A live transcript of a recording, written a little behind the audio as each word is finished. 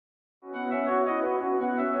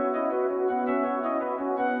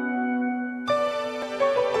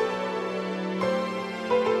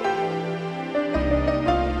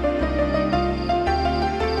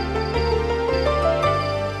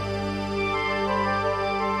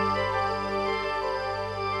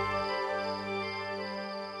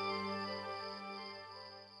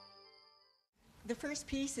The first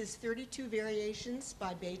piece is 32 Variations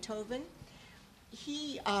by Beethoven.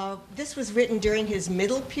 This was written during his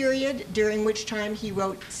middle period, during which time he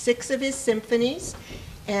wrote 6 of his symphonies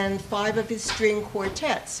and 5 of his string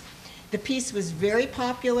quartets. The piece was very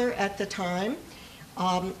popular at the time.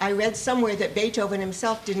 I read somewhere that Beethoven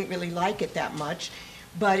himself didn't really like it that much,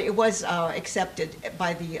 but it was accepted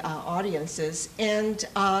by the audiences. And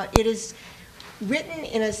it is written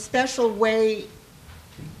in a special way.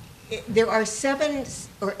 There are 7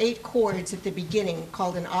 or 8 chords at the beginning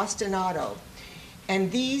called an ostinato. And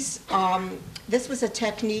this was a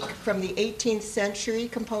technique from the 18th century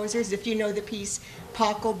composers. If you know the piece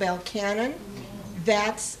Pachelbel Bel Canon,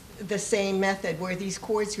 that's the same method where these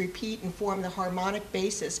chords repeat and form the harmonic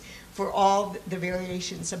basis for all the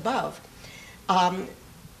variations above.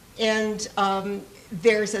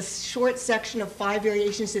 There's a short section of 5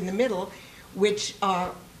 variations in the middle, which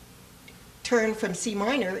turn from C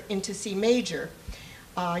minor into C major.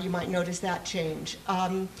 You might notice that change.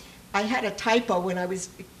 I had a typo when I was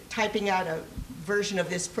typing out a version of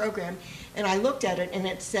this program, and I looked at it and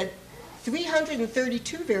it said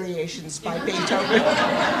 332 variations by Beethoven.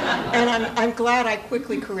 And I'm glad I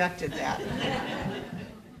quickly corrected that.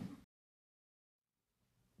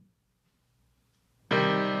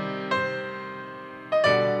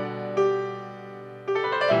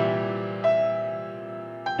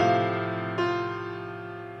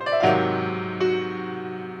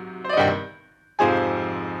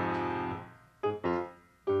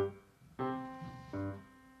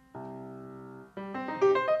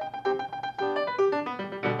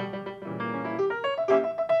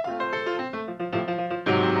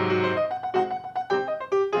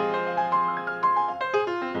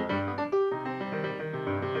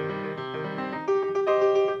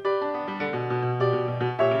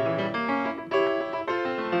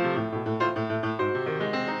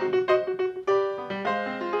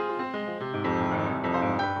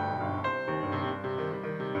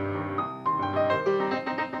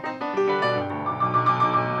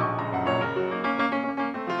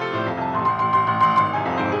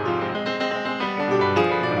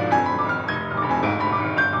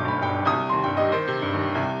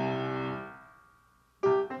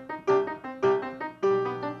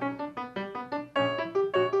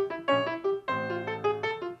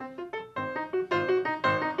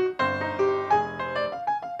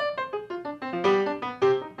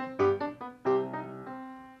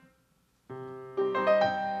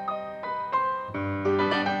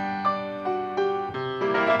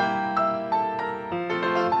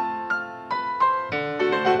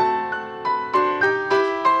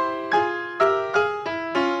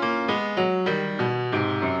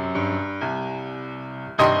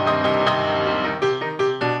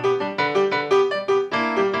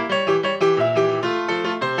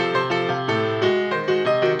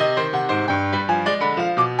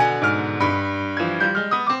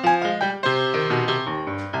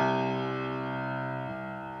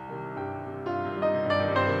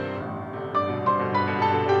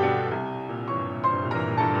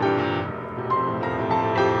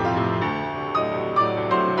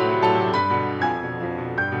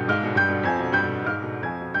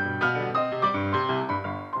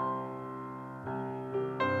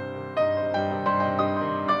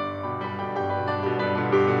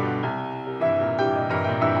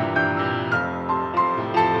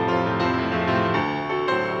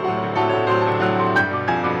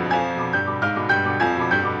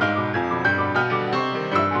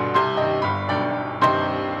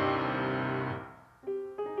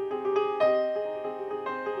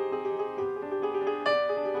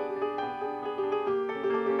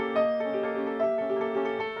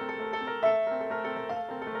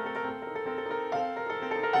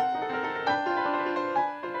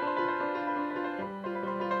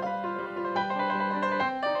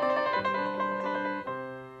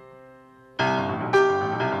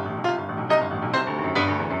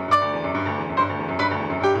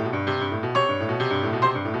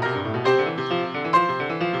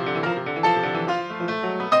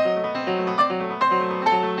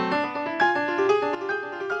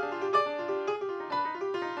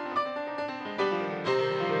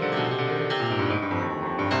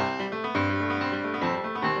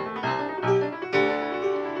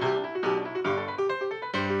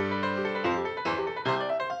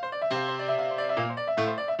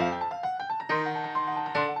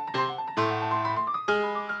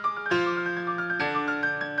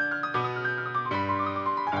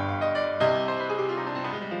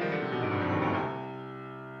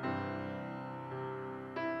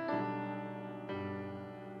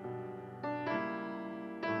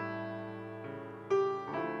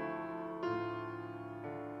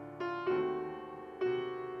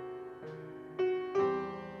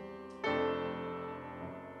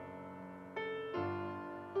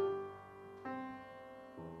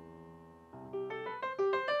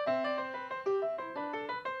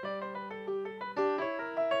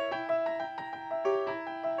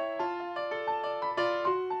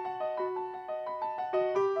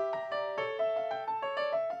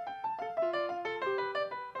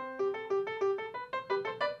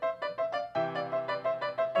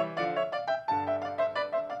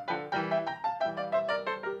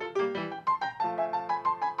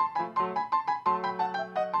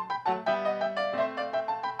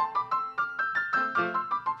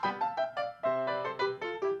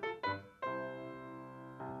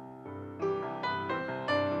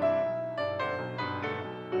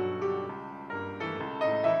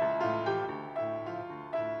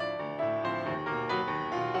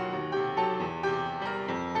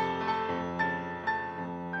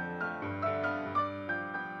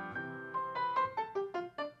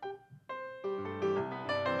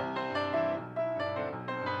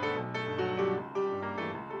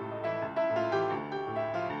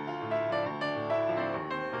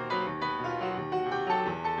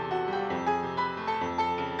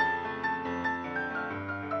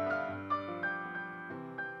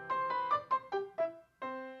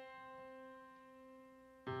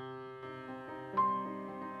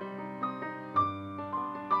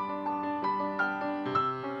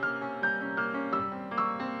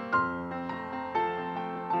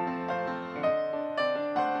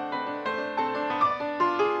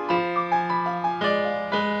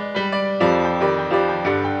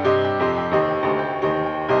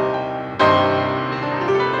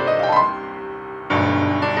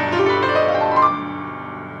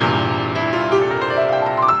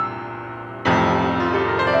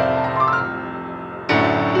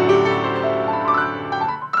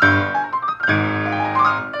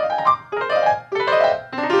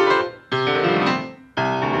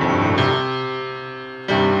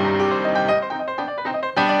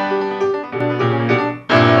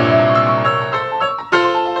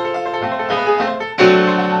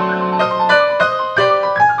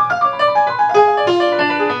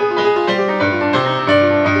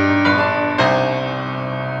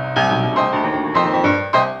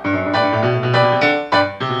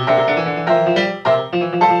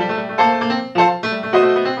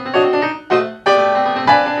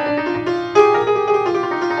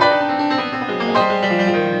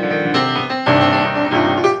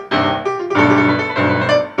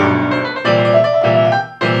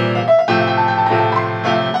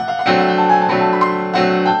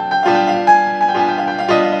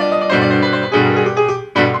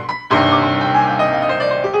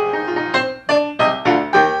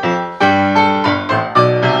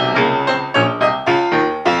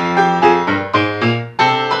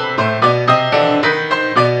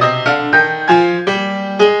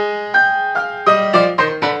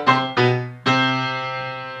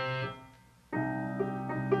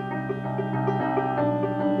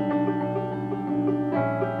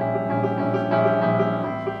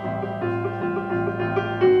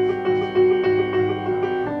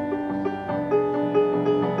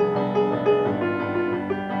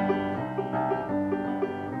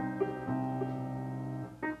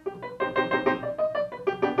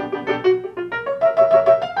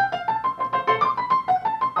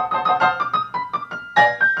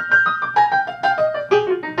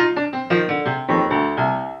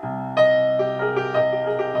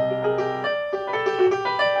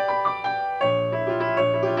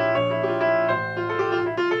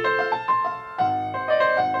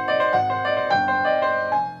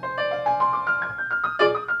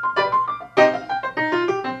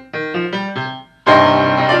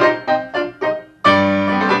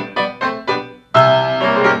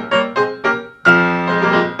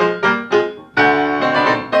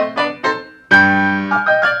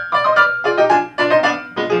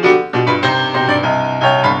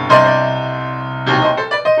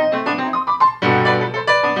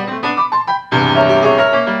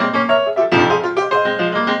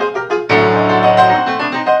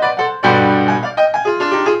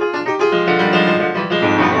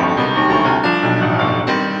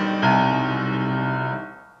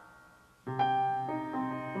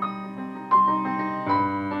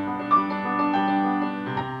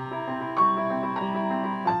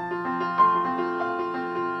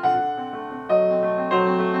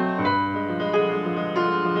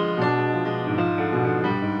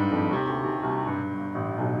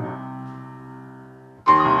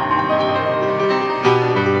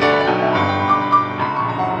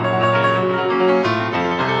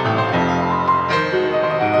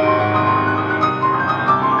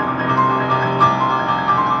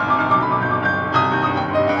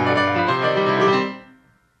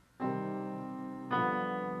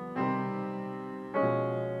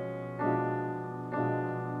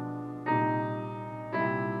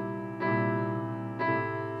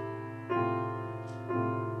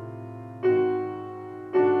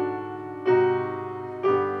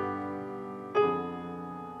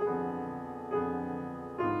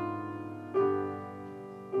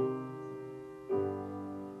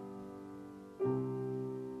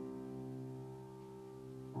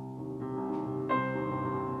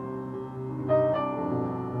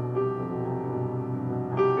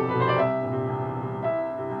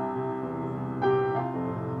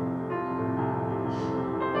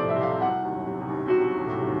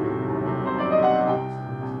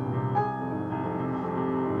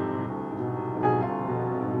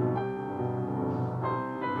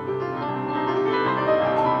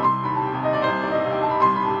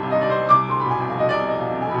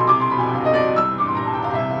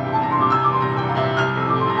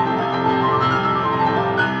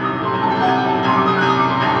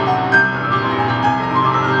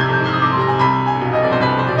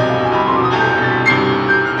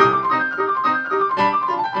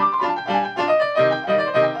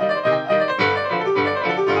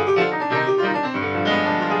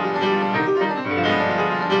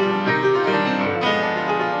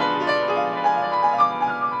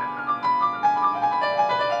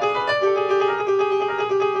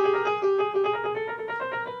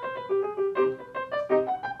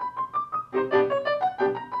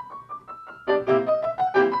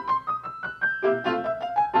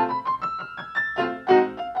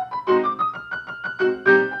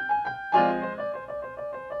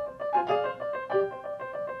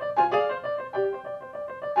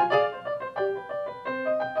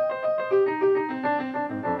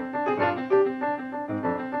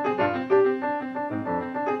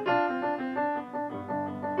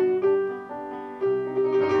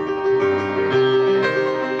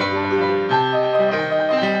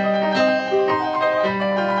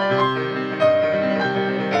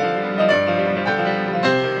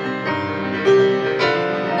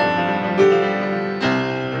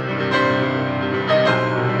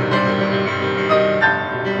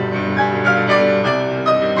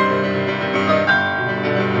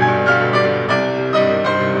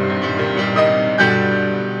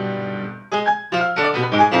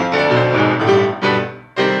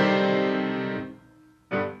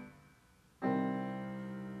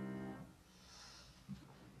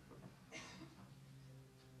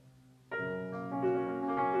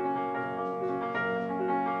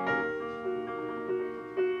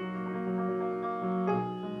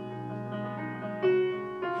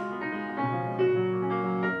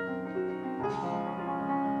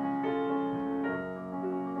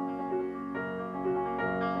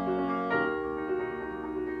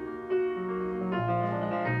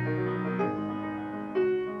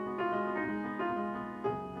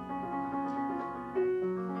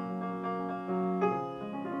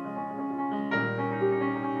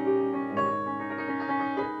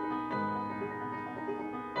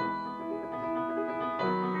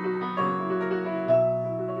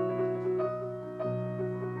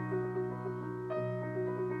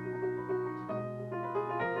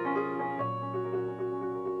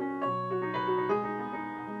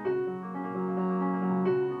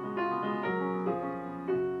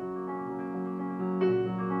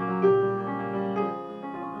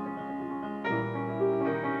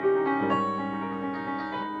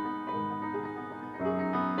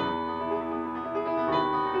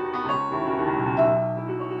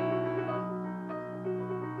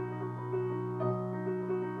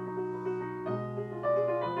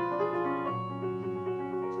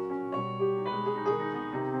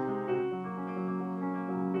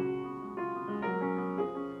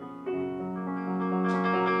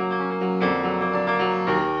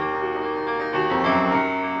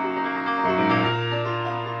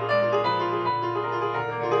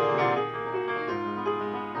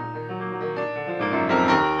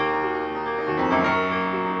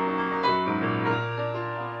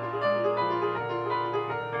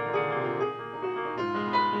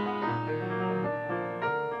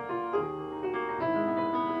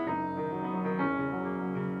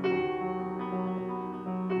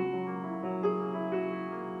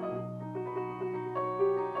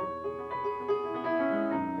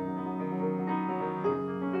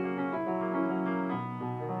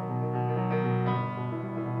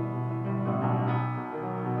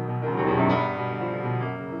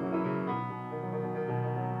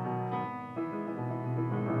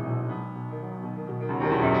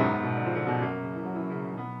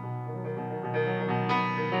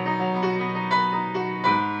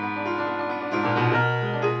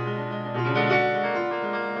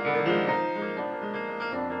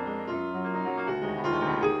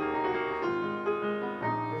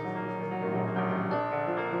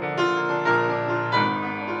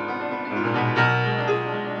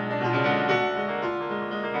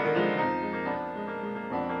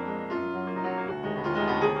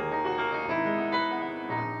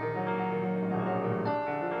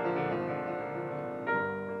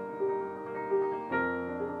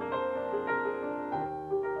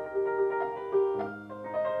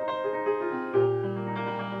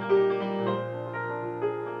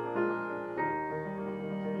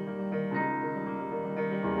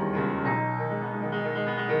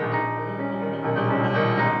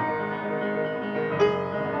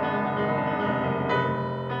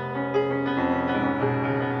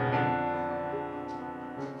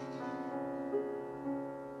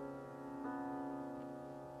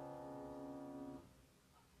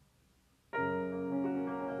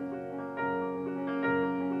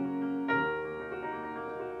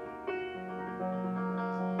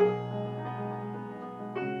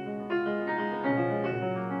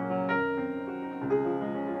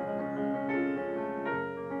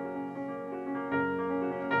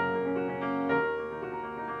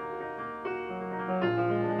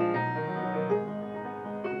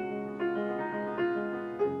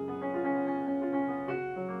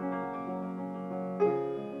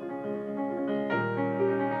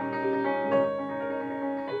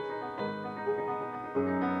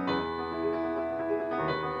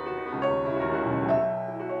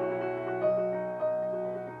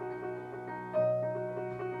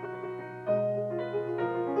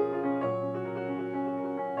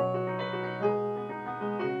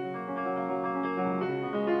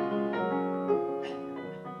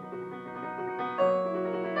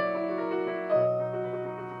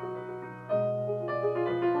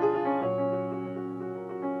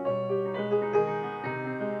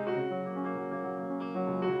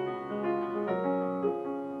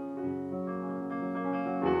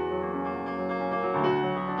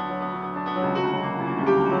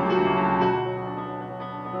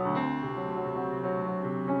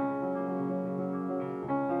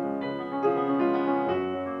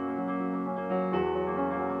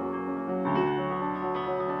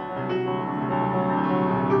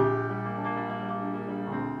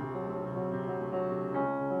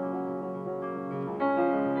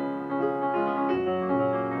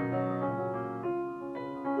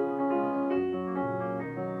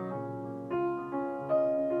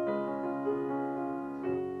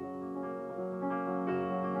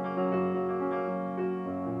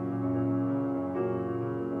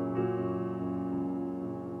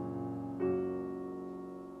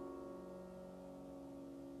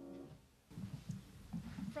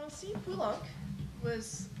 see, Poulenc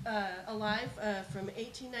was alive from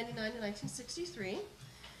 1899 to 1963.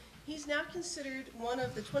 He's now considered one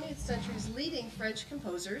of the 20th century's leading French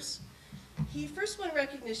composers. He first won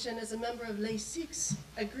recognition as a member of Les Six,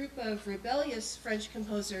 a group of rebellious French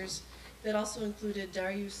composers that also included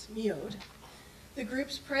Darius Milhaud. The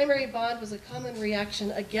group's primary bond was a common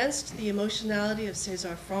reaction against the emotionality of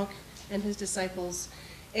César Franck and his disciples,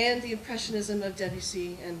 and the impressionism of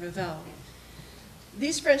Debussy and Ravel.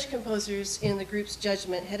 These French composers, in the group's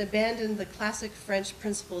judgment, had abandoned the classic French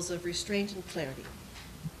principles of restraint and clarity.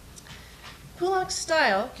 Poulenc's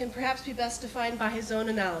style can perhaps be best defined by his own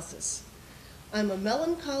analysis. I'm a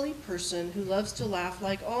melancholy person who loves to laugh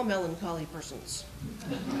like all melancholy persons.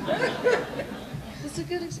 That's a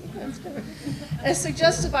good example. That's good. As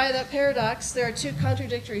suggested by that paradox, there are two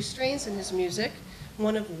contradictory strains in his music,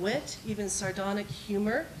 one of wit, even sardonic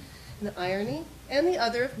humor and irony, and the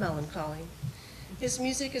other of melancholy. His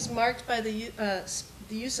music is marked by the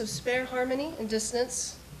use of spare harmony and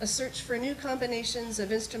dissonance, a search for new combinations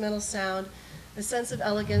of instrumental sound, a sense of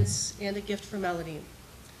elegance, and a gift for melody.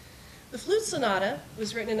 The Flute Sonata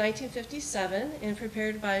was written in 1957 and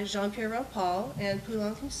prepared by Jean-Pierre Rampal and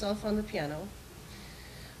Poulenc himself on the piano,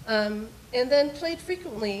 and then played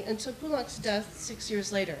frequently until Poulenc's death 6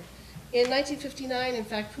 years later. In 1959, in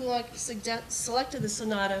fact, Poulenc selected the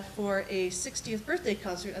sonata for a 60th birthday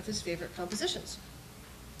concert of his favorite compositions.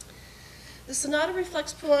 The sonata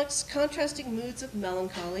reflects Poulenc's contrasting moods of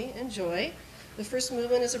melancholy and joy. The first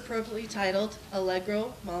movement is appropriately titled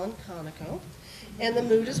Allegro Melanconico, and the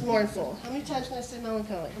mood is mournful. How many times can I say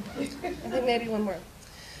melancholy? I think maybe one more.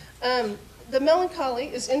 The melancholy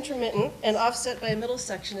is intermittent and offset by a middle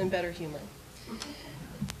section and better humor.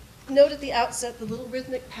 Note at the outset the little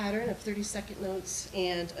rhythmic pattern of 30-second notes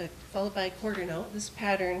and followed by a quarter note. This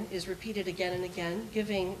pattern is repeated again and again,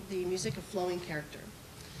 giving the music a flowing character.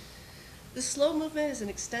 The slow movement is an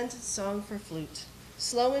extended song for flute,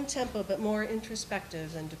 slow in tempo but more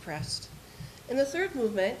introspective than depressed. And the third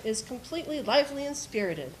movement is completely lively and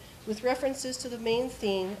spirited, with references to the main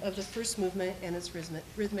theme of the first movement and its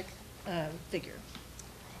rhythmic figure.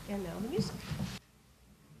 And now the music.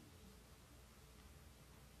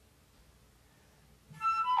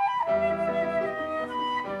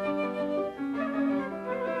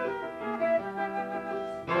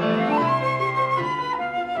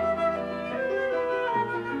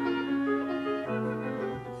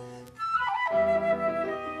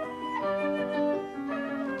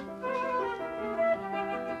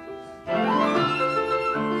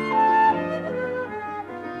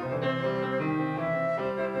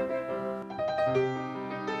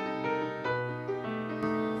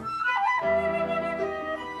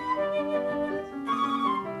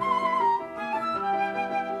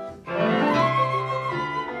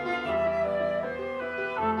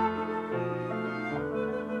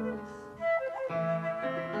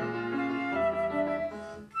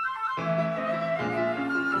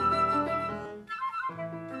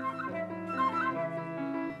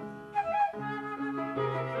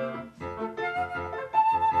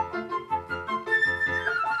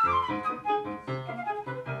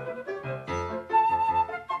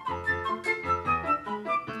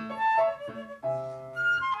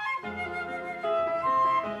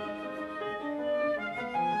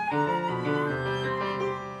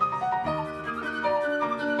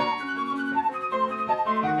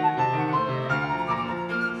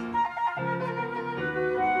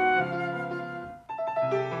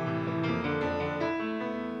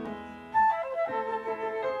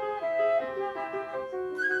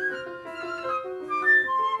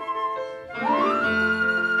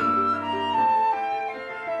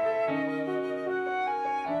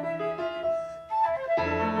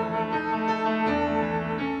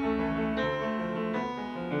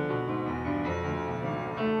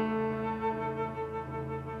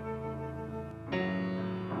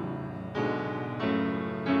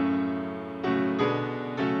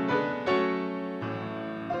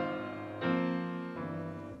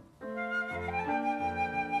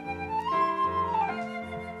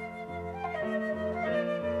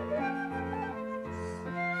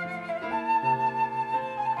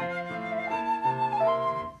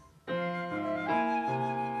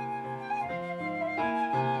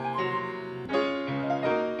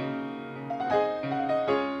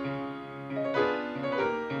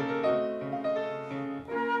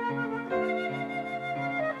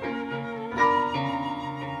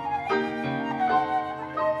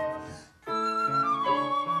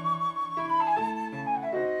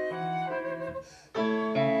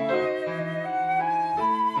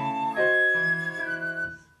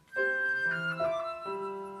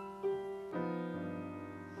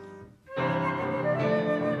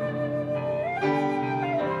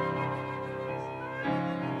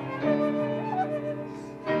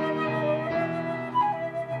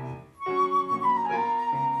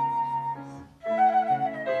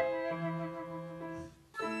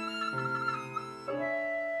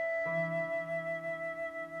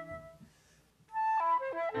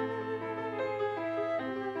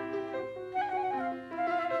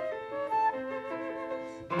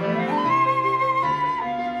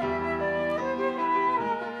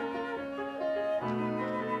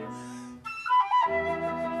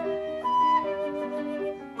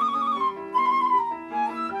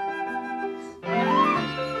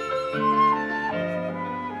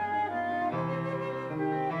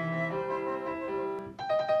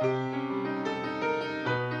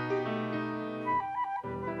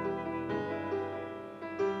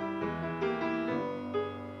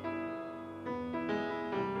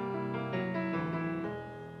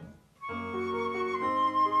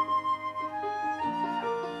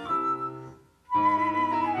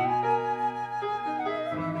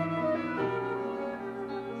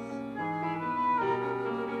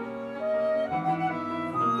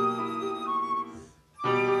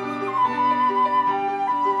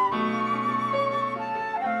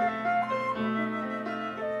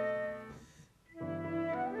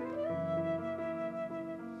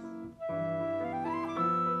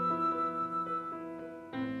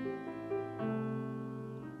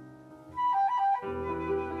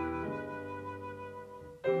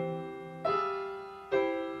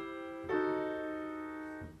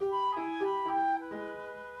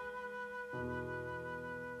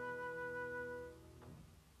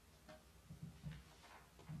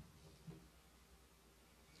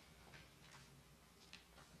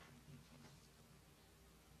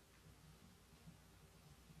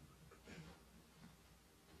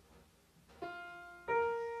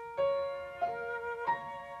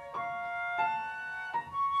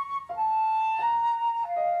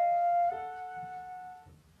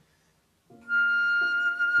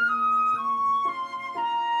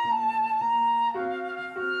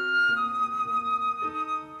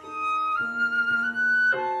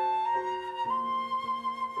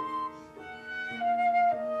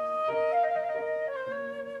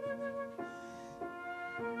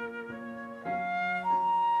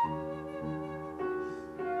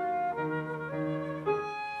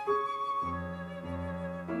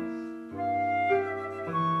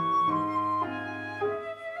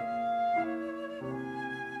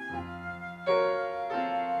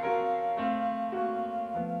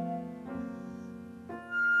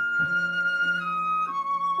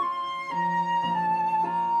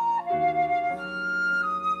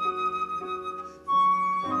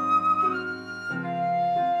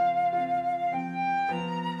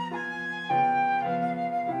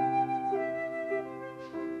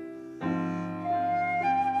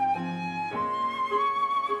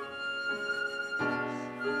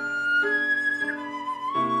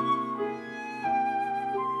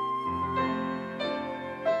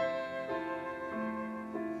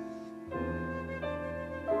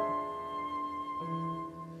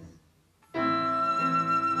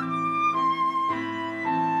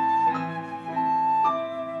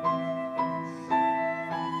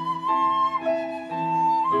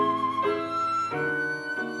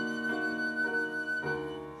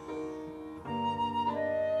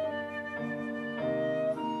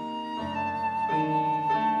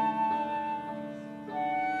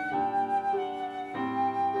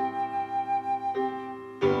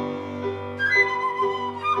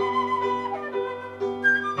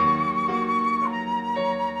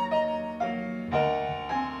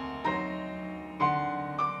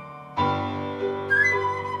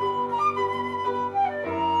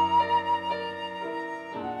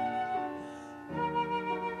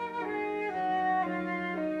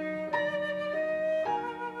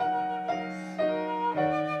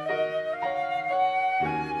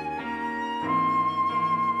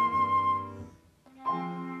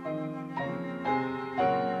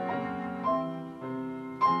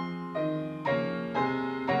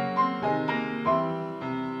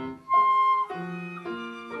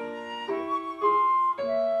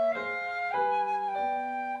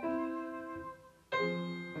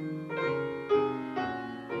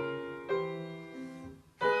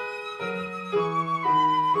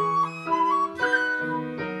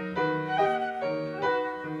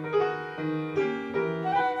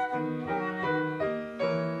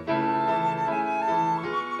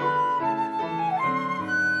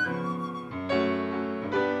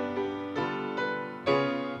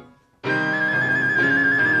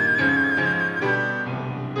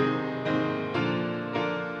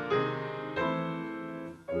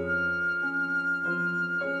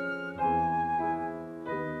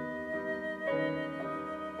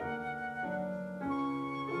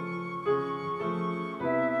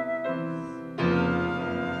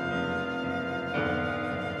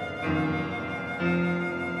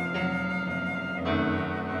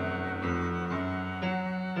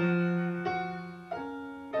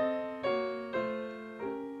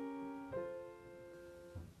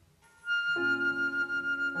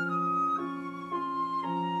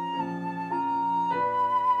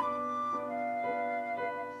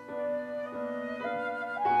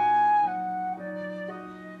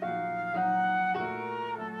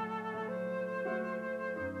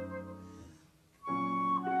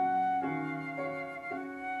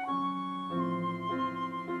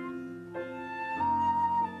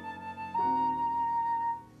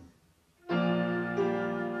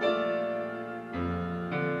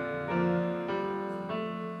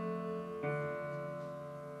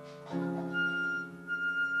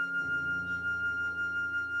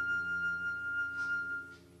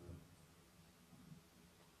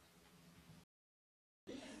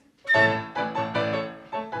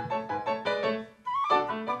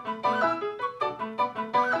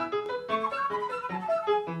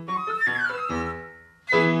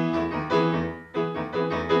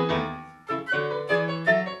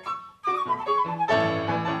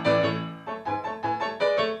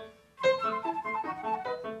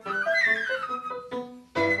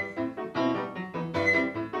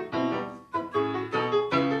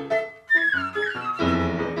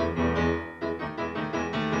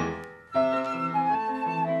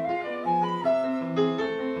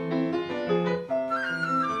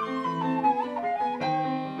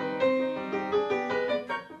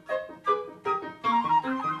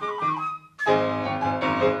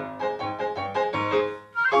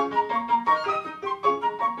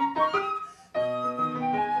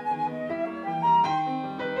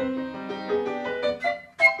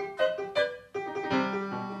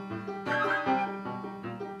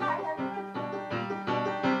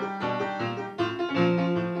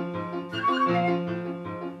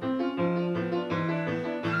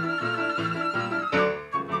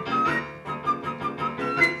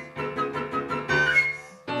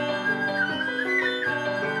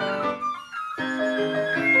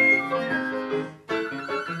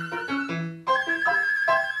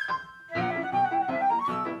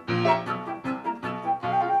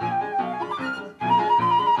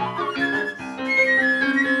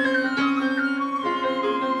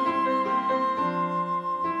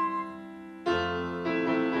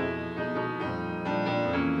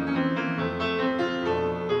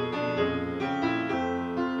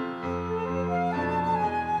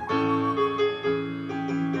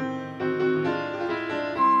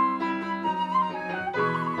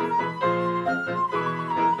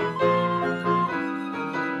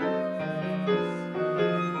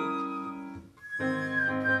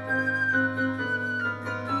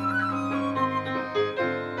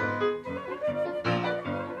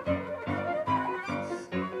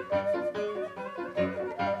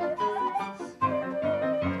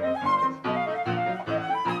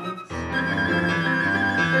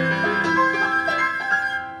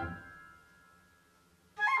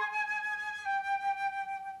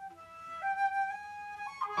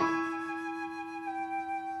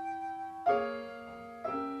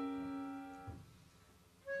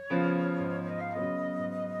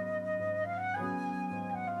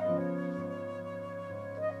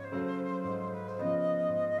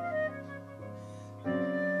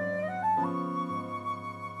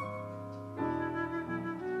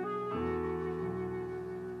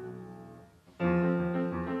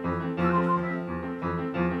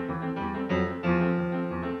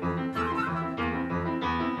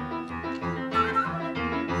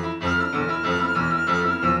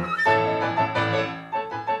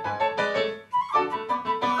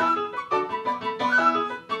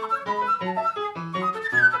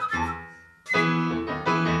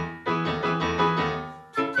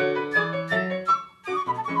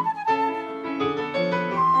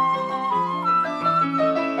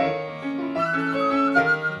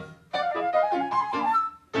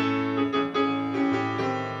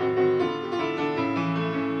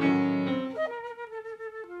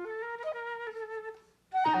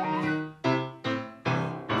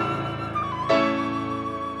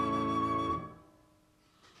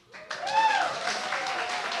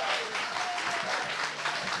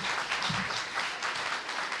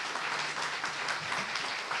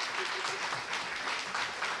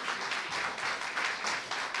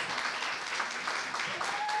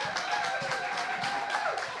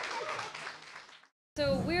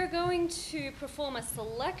 to perform a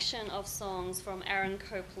selection of songs from Aaron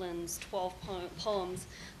Copland's 12 poems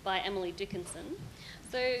by Emily Dickinson.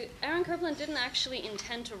 So Aaron Copland didn't actually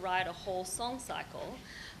intend to write a whole song cycle,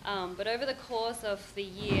 but over the course of the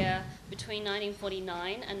year between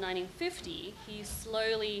 1949 and 1950, he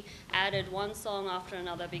slowly added one song after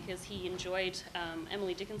another because he enjoyed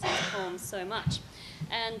Emily Dickinson's poems so much.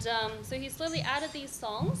 And so he slowly added these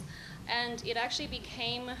songs, and it actually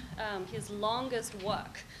became his longest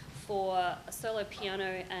work for solo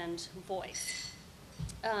piano and voice.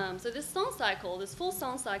 So this song cycle, this full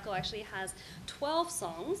song cycle actually has 12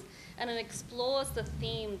 songs, and it explores the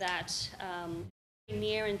theme that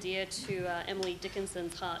near and dear to Emily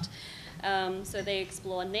Dickinson's heart. So they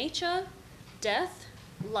explore nature, death,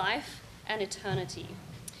 life, and eternity.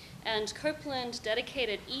 And Copeland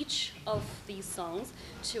dedicated each of these songs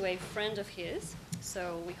to a friend of his,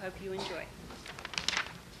 so we hope you enjoy.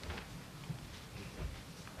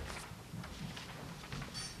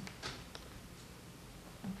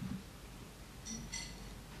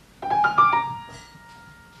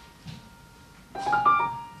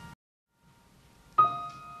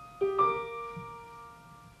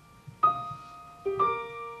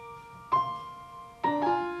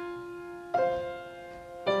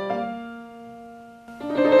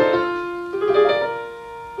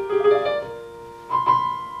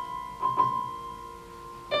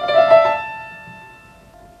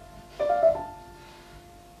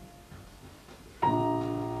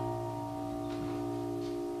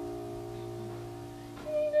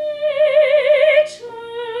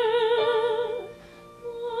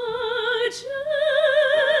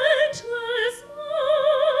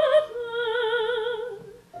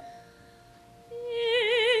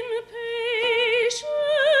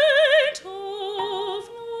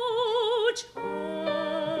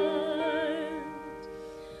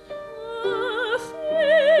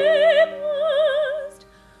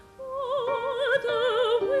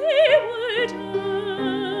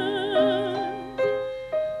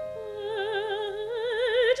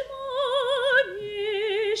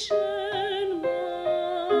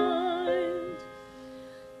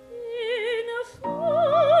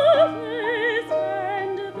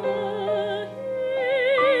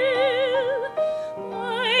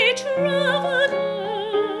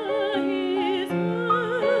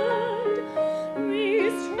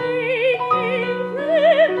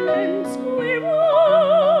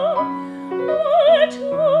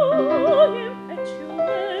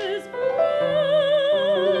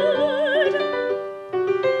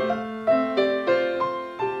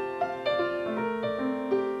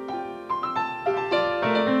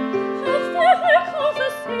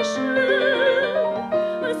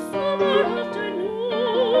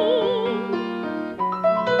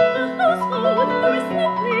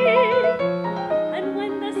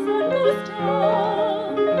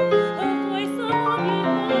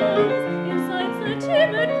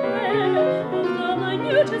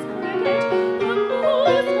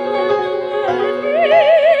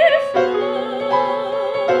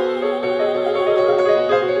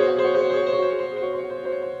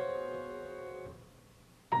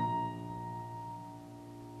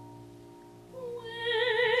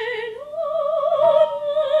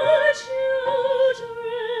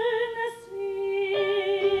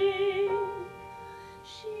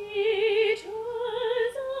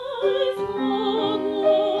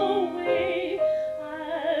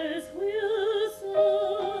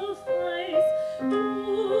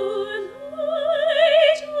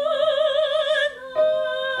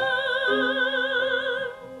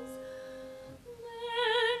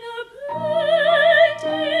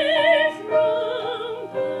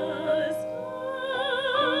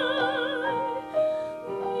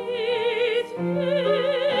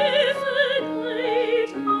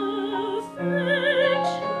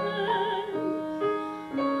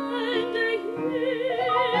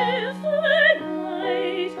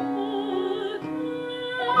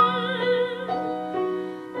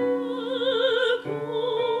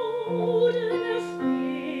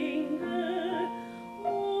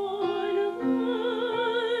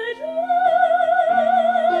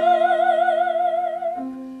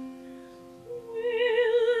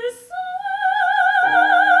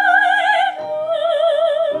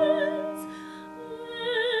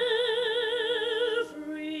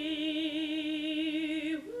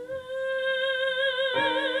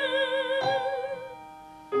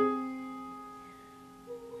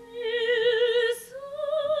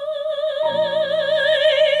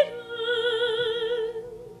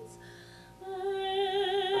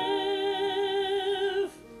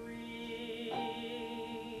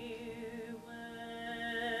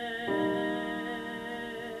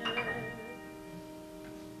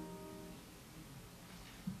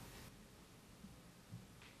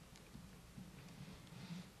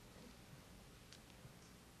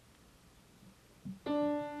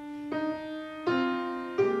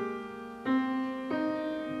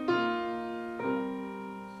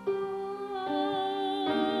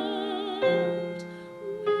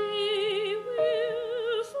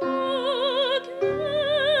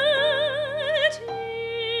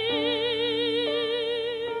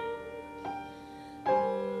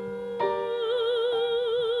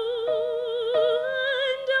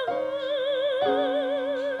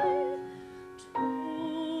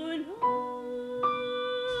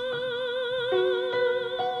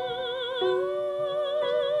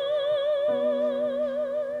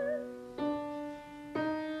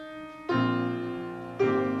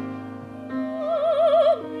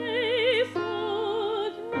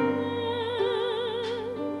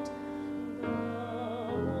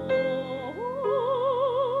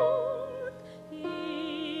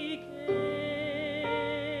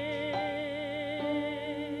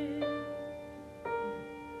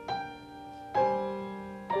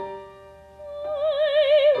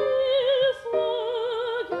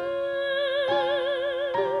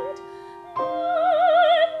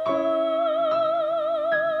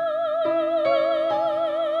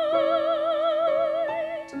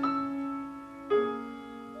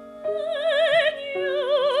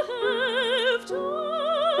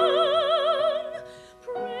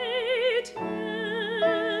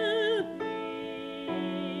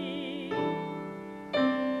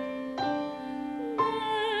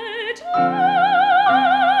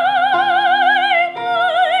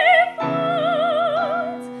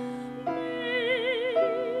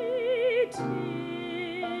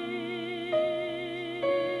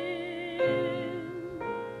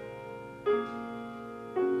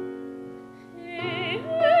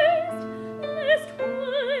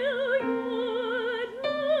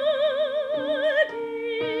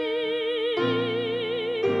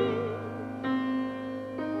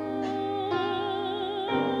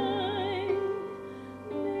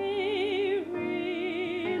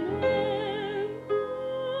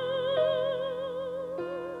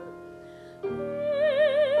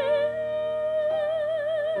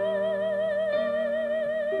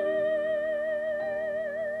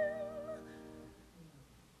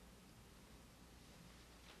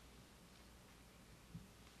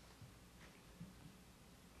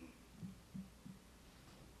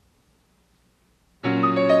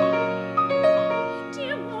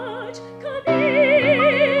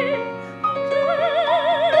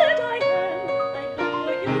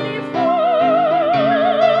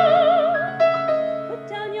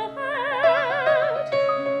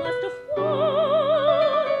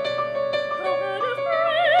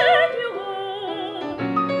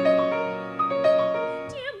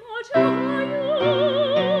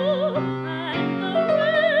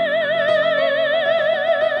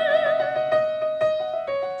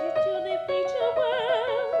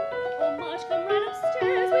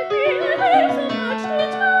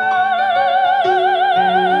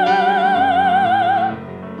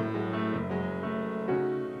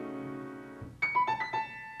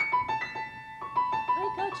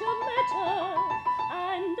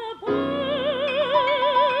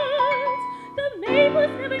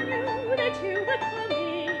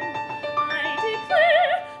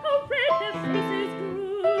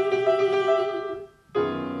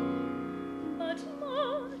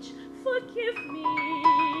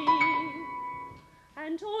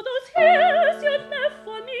 those years you'd left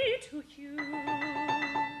for me to hew.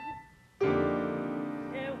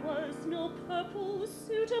 There was no purple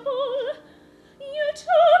suitable, you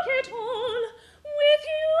took it all with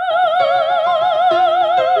you.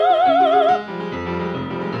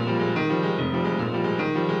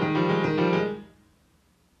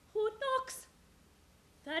 Who knocks?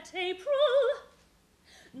 That April?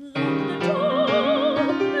 Lock the door, I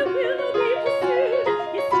will not be pursued.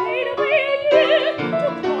 You stayed away a year to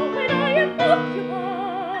call when I am occupied.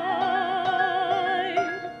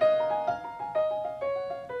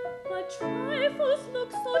 But trifles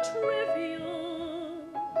look so trivial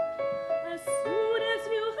as soon as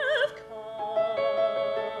you have come,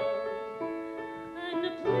 and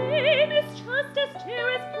blame is just as dear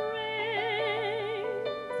as praise,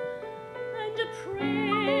 and a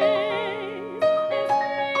praise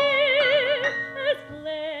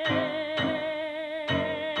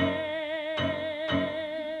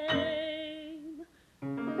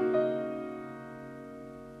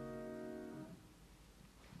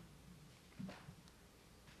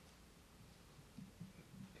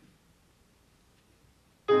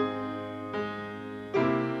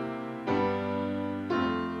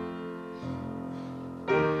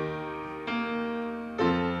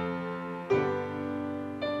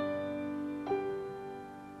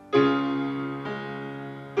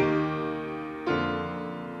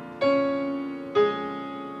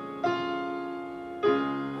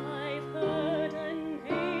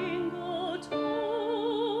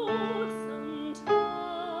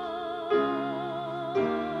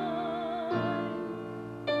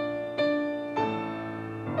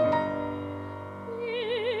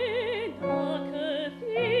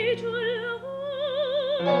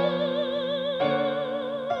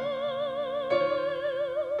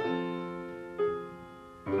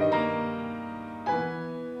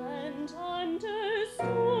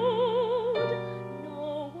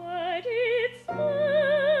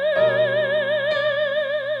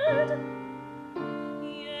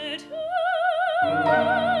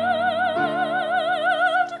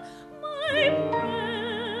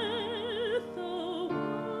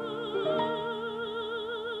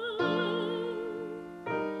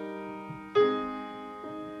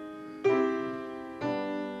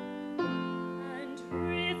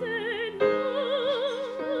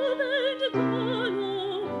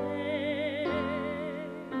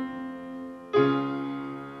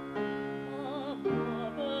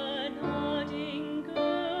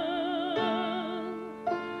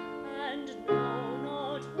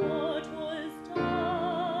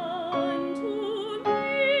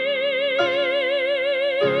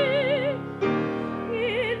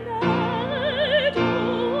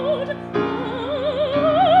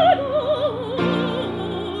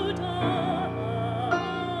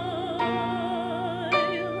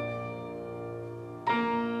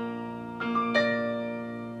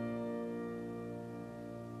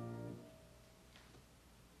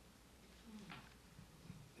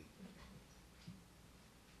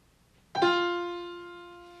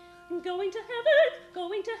Going to heaven,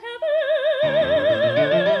 going to heaven,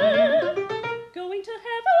 going to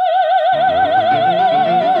heaven.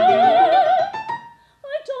 I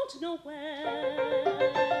don't know when.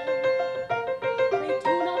 They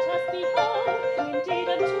do not ask me how. Indeed,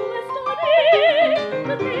 I'm too astonished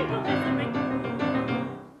to think of answering you.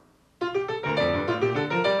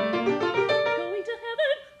 Going to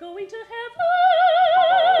heaven, going to heaven.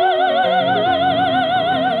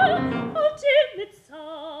 Oh, dim it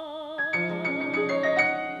sound.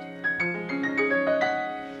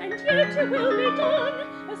 And yet it will be done,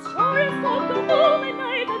 as sure as God go home at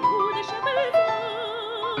night unto the shepherd's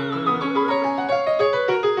home.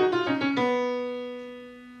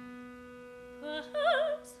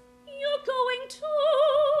 Perhaps you're going too,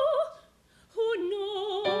 who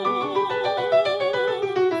knows?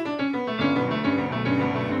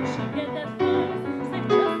 You should get there first, save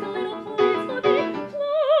just a little place for me,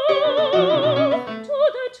 close to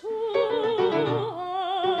the two I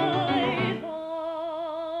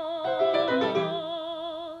lost.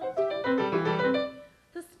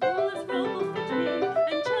 The smallest robe will fit me,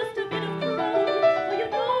 and just a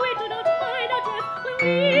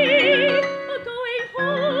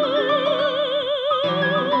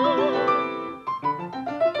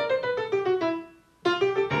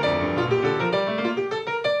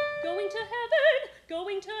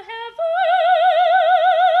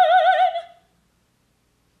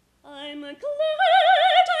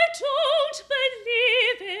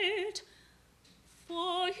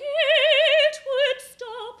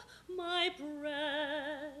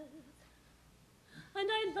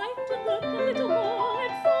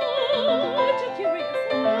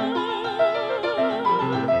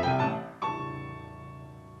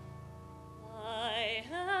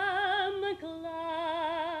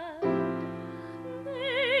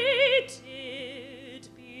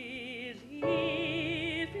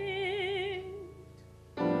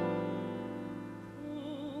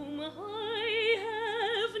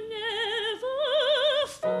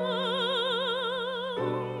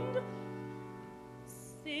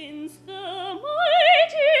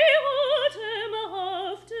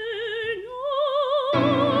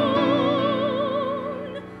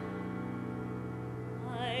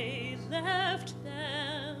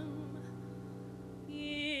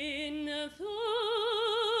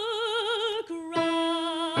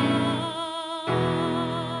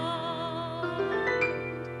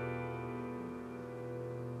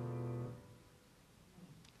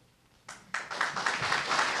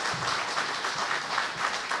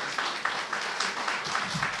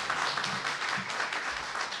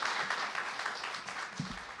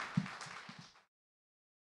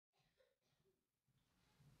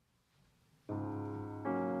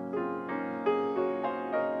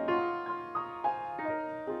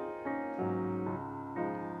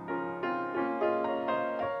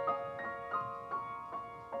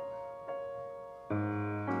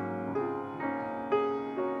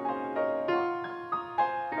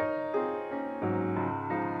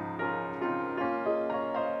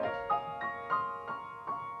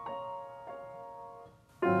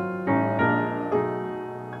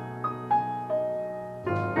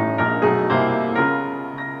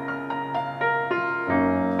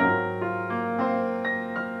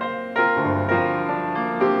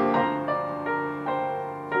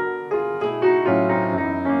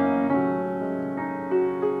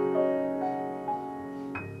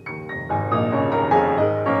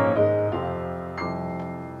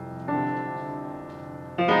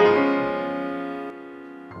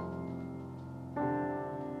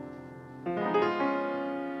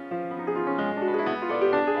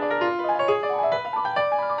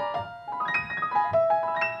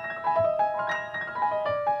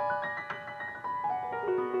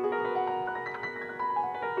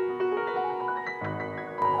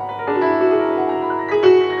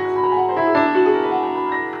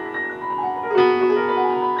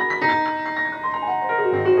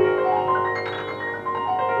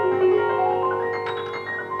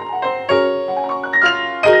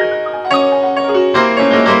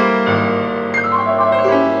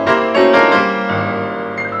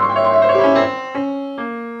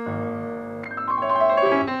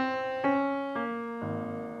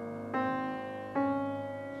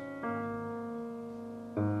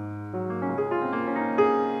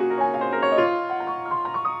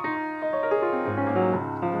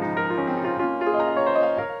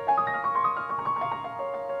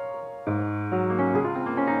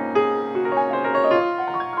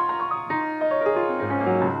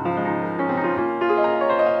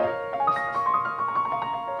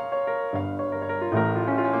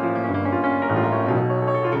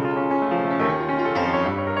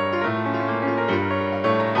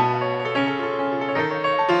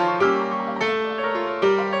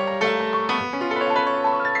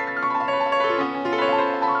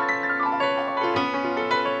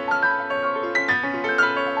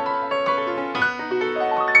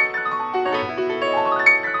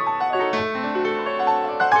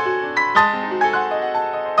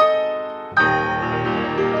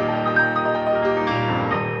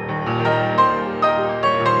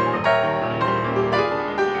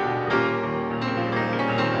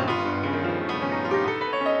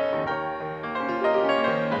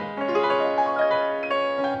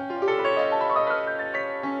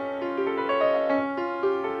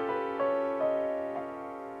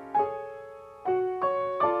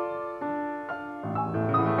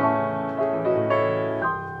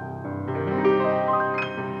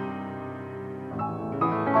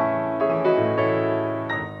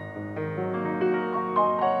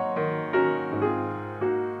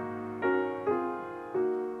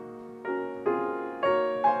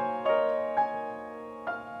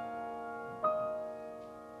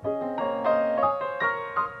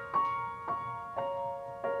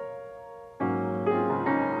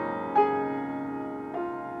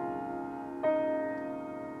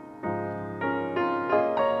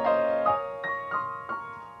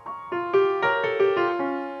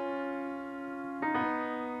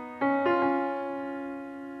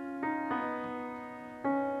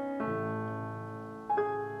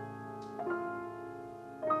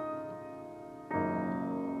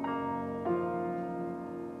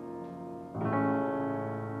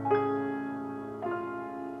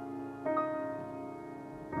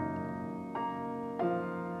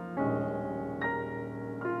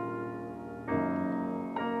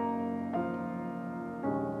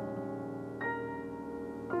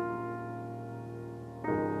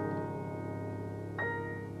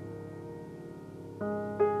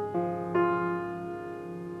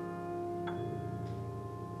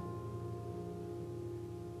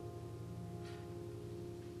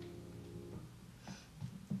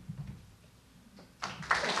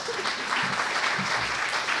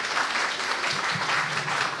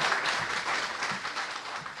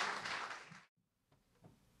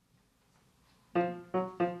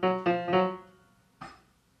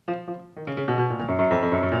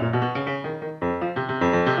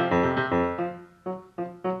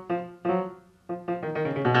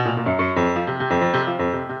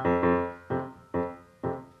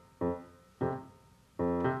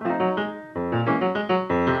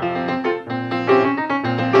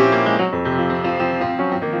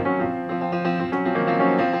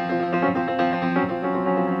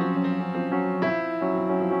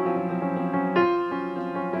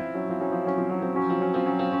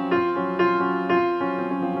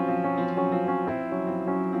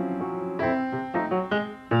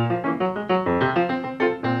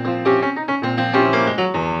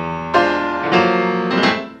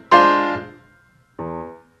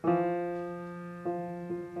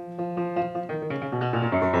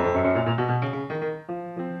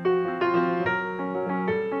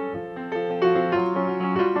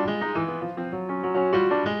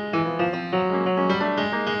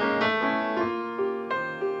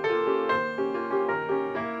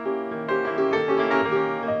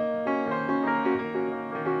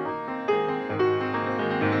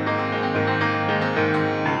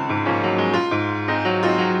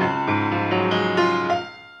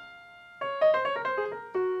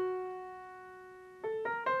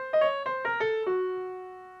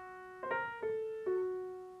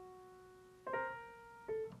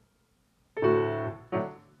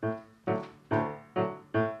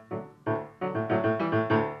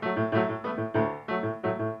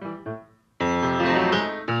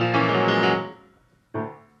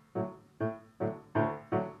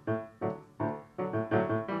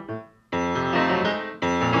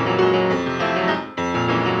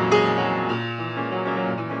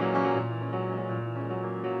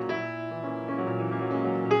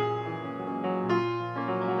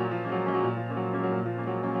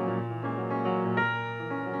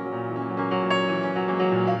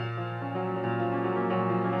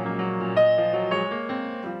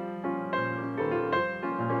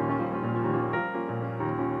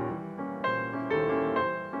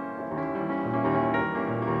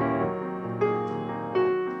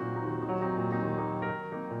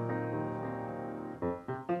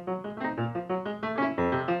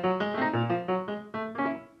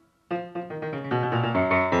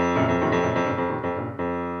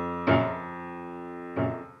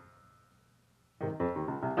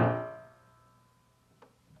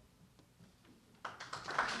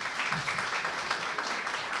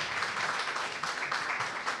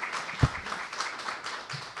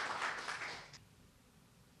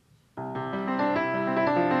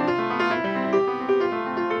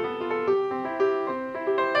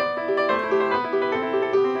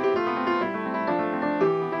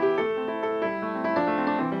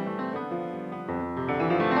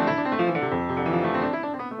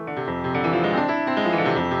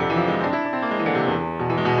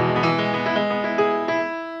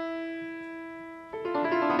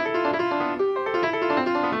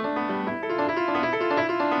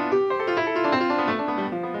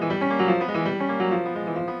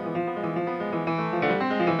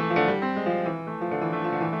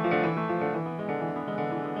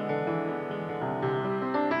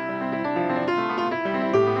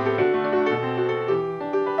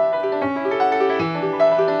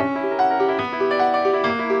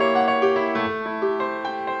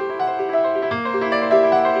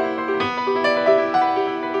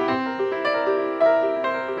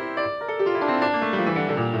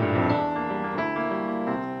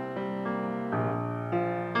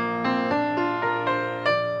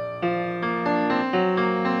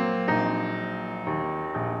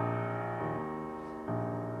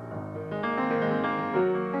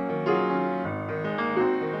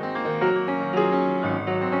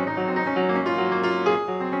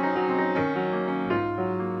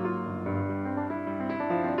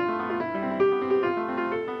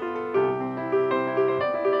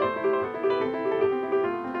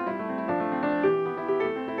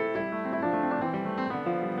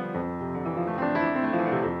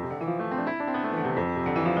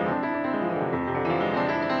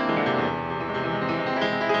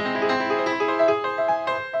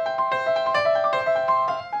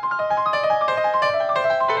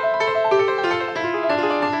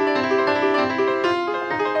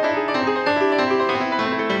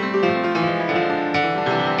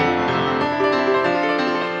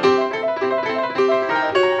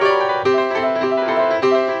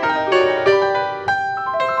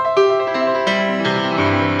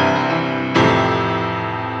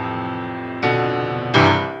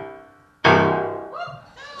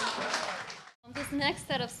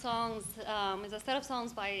is a set of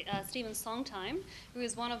songs by Stephen Sondheim, who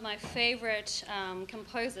is one of my favorite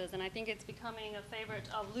composers, and I think it's becoming a favorite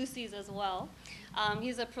of Lucy's as well.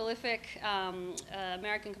 He's a prolific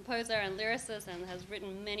American composer and lyricist, and has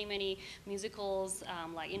written many, many musicals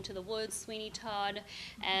like Into the Woods, Sweeney Todd,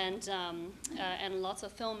 and lots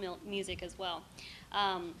of film music as well.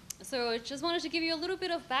 So I just wanted to give you a little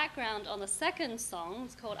bit of background on the second song.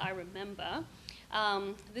 It's called I Remember.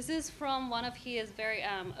 This is from one of his very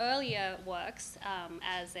earlier works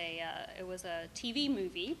it was a TV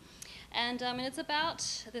movie. And it's about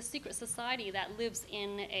the secret society that lives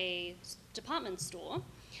in a department store.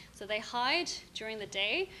 So they hide during the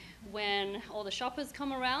day when all the shoppers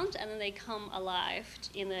come around, and then they come alive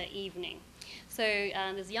in the evening. So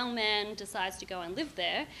this young man decides to go and live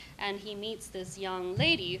there, and he meets this young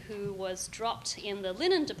lady who was dropped in the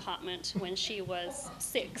linen department when she was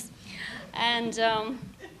 6. And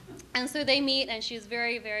so they meet, and she's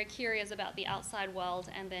very, very curious about the outside world,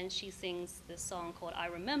 and then she sings this song called I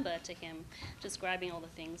Remember to him, describing all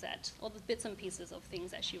the bits and pieces of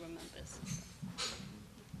things that she remembers.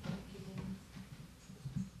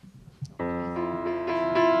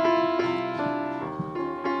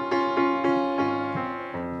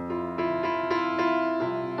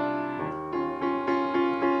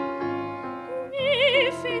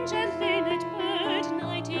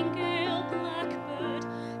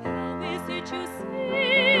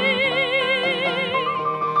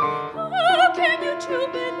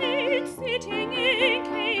 Sitting in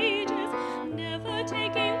cages, never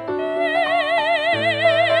taking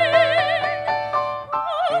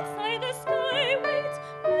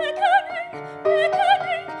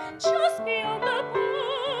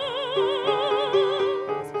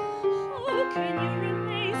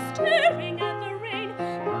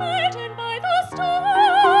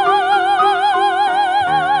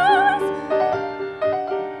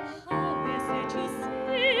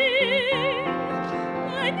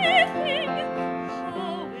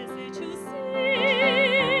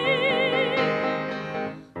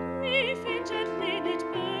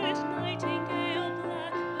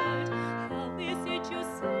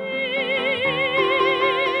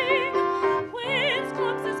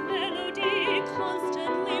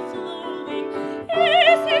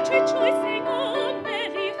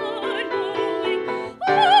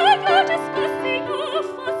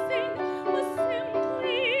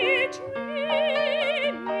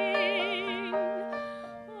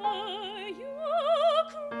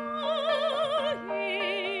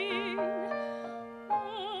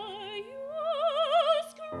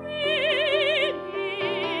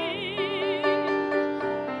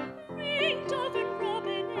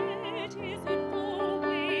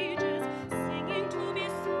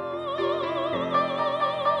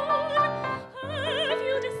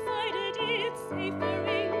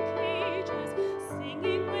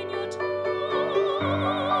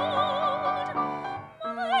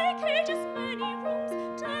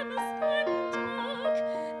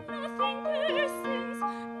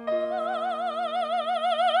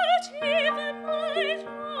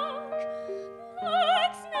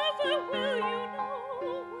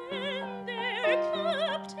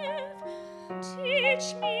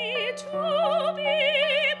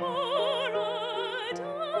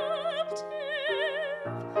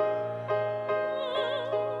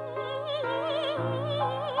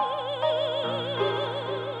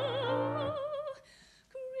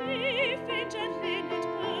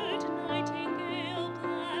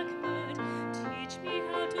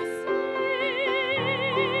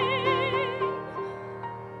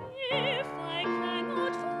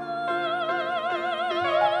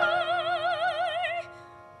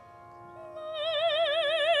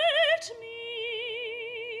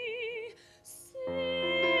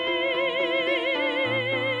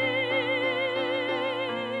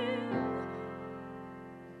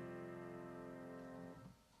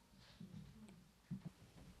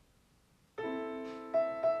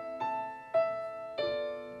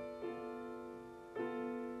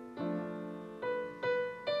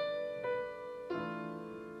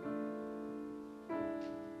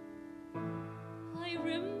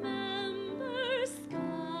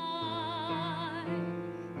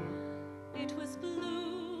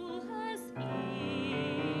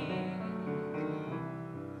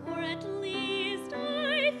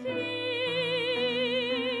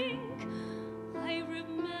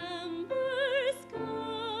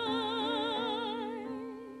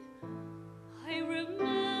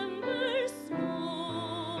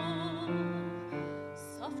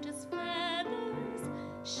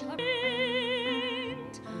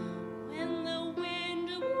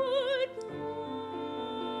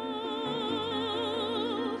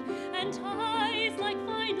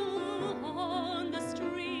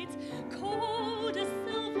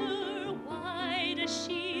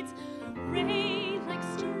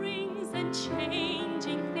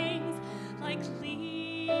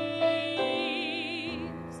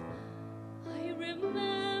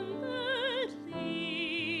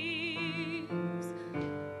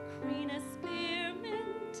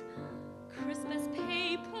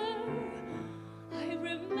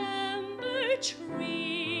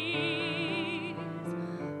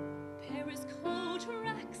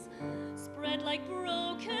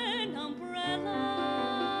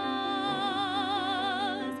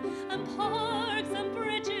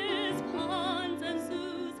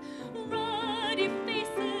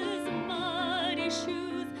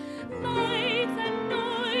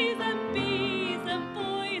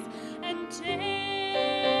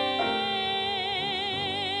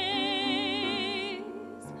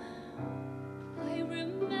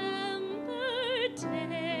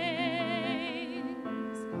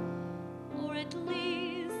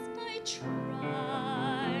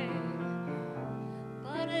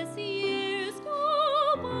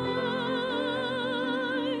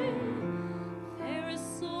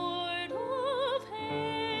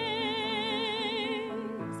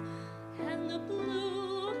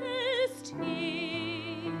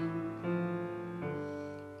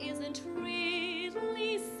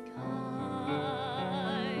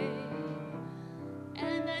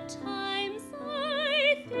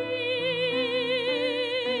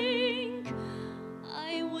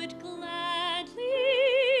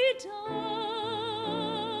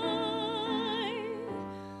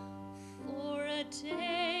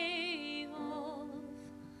day of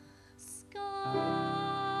sky.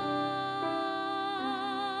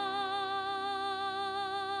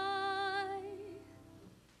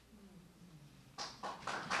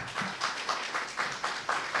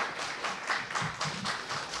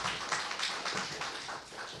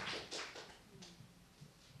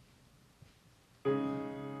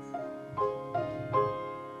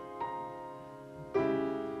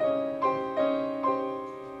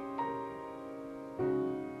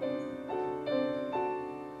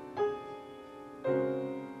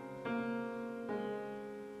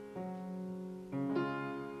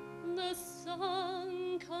 The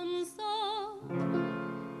sun comes up,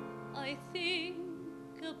 I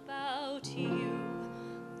think about you.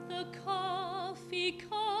 The coffee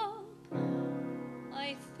cup,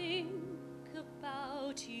 I think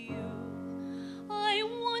about you. I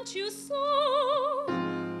want you so,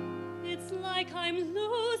 it's like I'm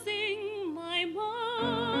losing my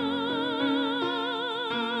mind.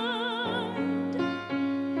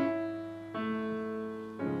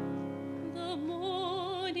 The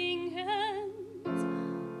morning ends,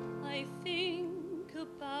 I think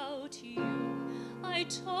about you. I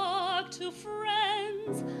talk to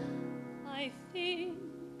friends, I think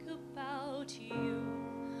about you.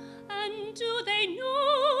 And do they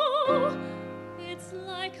know it's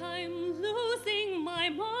like I'm losing my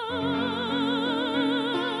mind?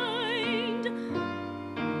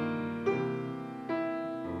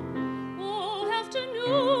 All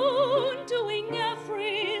afternoon doing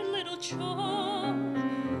every little chore,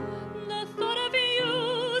 the thought of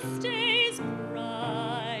you stays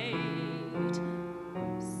bright.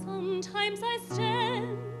 Sometimes I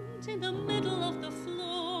stand in the middle of the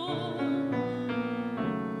floor,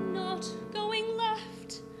 not going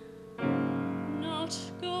left, not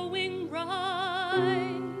going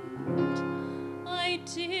right. I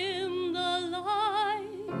dim the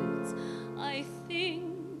lights, I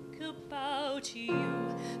think about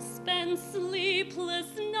you, spend sleepless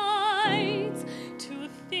nights to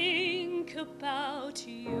think about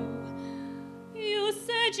you. You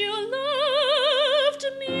said you loved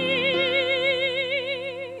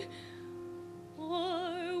me,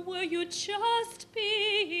 or were you just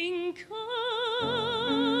being kind?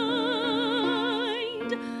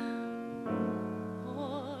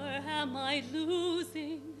 Or am I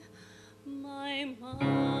losing my mind?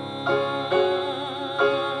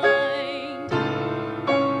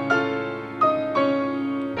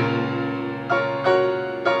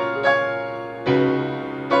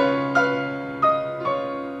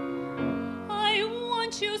 I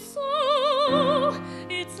want you so,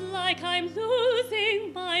 it's like I'm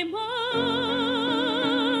losing my mind.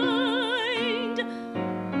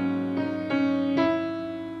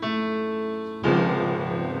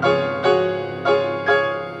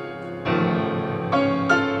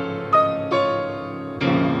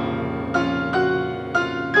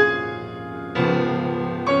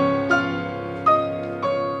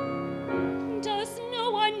 Does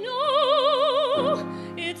no one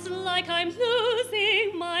know it's like I'm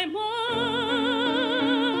losing my mind?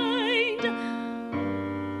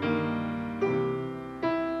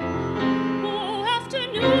 Oh,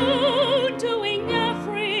 afternoon doing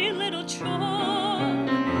every little chore,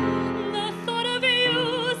 the thought of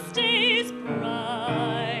you stays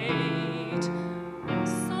bright.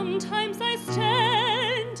 Sometimes I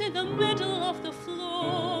stand in the middle of the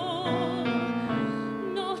floor,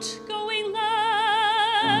 not going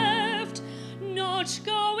left, not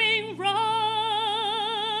going right.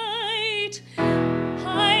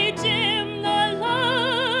 I dim the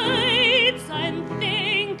lights and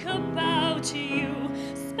think about you,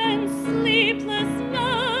 spend sleepless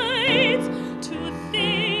nights to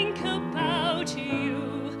think about you.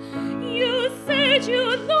 You said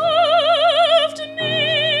you loved me,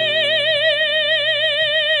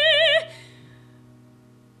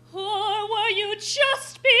 or were you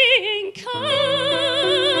just being kind?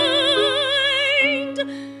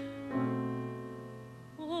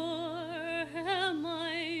 Or am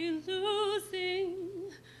I losing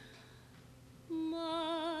my mind?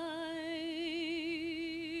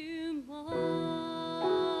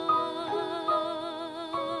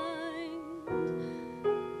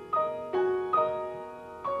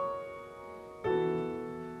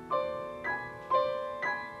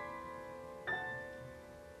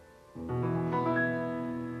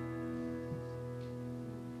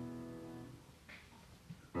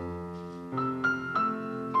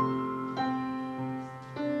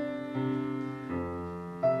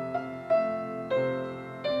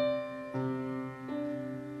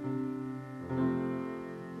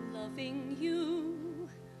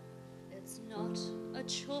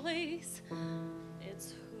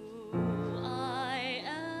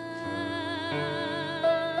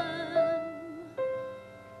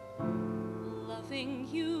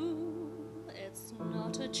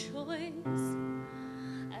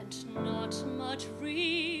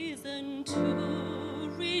 to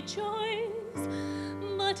rejoice,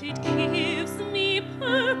 but it gives me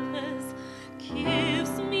purpose,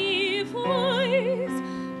 gives me voice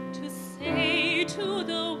to say to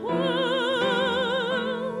the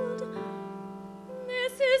world,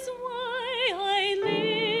 this is why I live.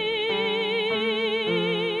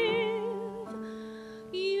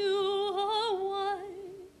 You are why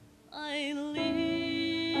I live.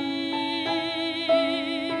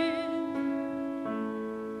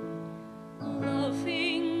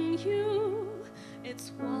 Loving you,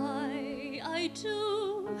 it's why I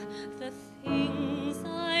do the things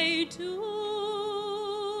I do.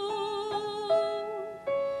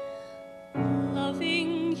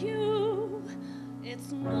 Loving you,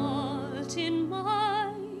 it's not in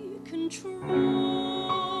my control.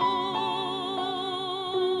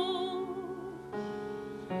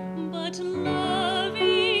 But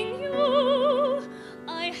loving you,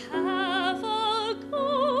 I have a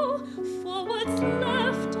goal for what's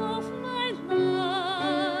left of my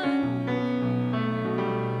life.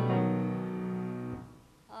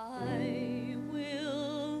 I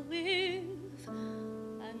will live,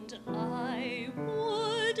 and I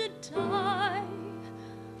would die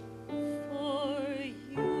for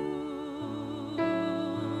you.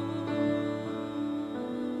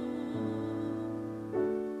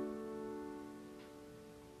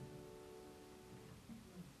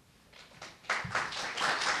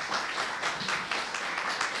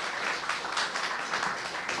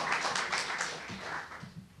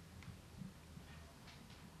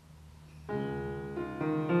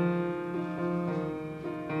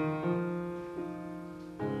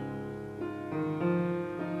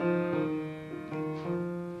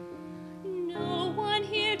 No one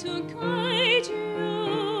here to guide you.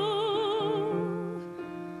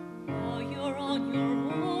 Now you're on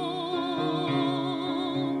your own.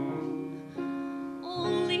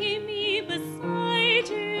 Only me beside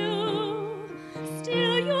you.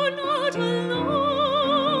 Still you're not alone.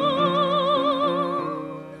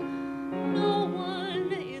 No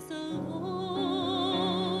one is alone.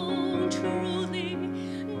 Truly,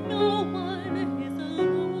 no one is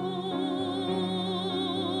alone.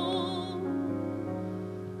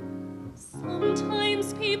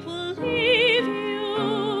 Sometimes people leave you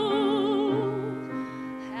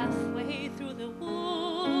halfway through the wood.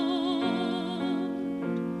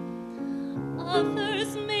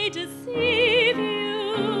 Others may deceive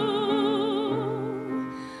you.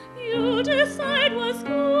 You decide what's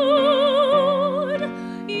good.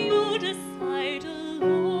 You decide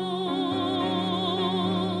alone.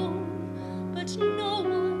 But no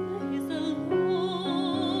one is alone.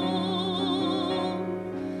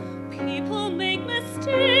 People make mistakes.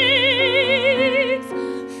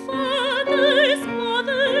 Fathers,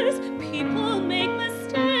 mothers, people make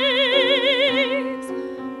mistakes.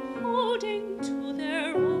 Holding to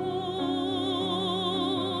their own,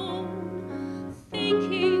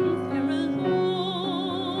 thinking they're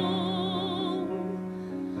alone.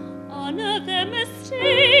 Honor their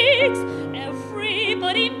mistakes.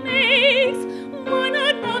 Everybody makes one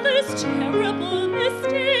another's terrible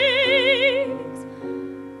mistakes.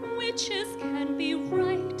 Witches can be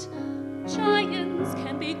right, giants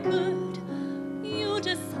can be good. You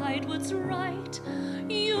decide what's right,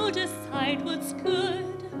 you decide what's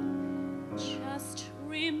good. Just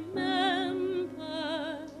remember,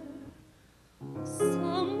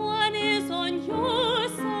 someone is on your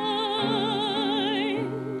side,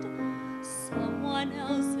 someone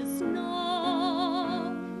else is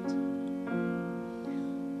not.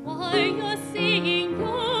 Why you're seeing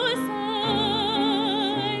your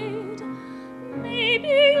side, maybe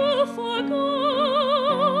you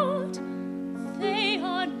forgot they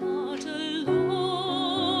are not alone.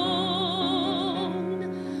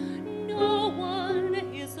 No one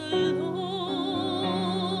is alone.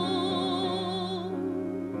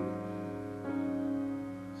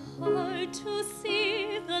 Hard to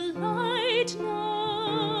see the light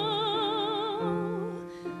now.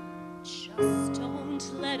 Just don't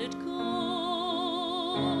let it go.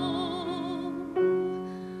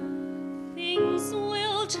 Things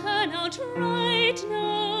will turn out right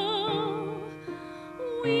now.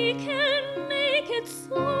 We can make it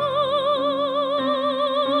so.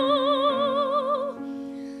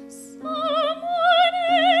 Someone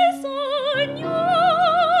is on your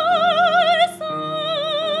side.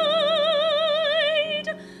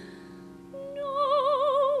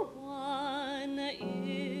 No one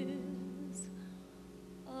is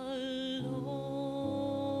alone.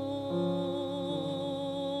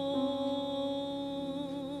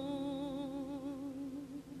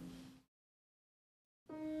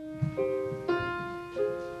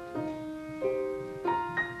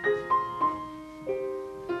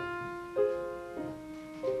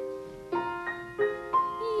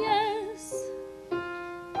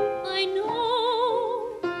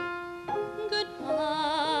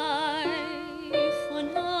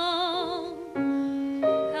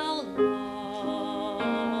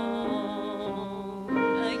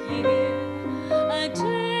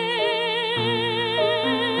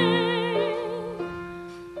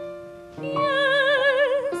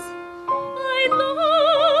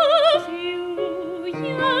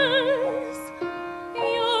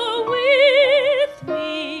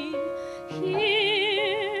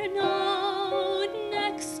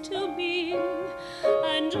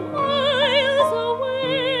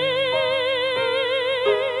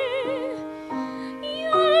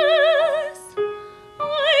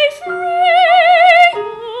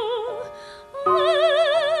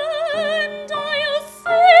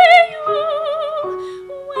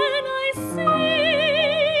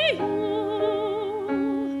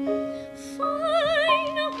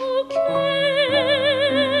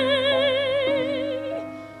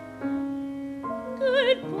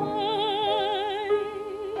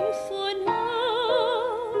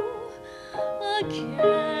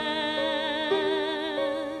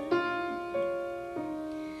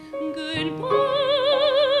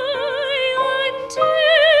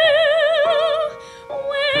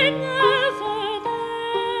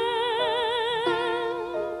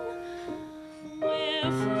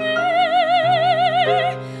 their friends.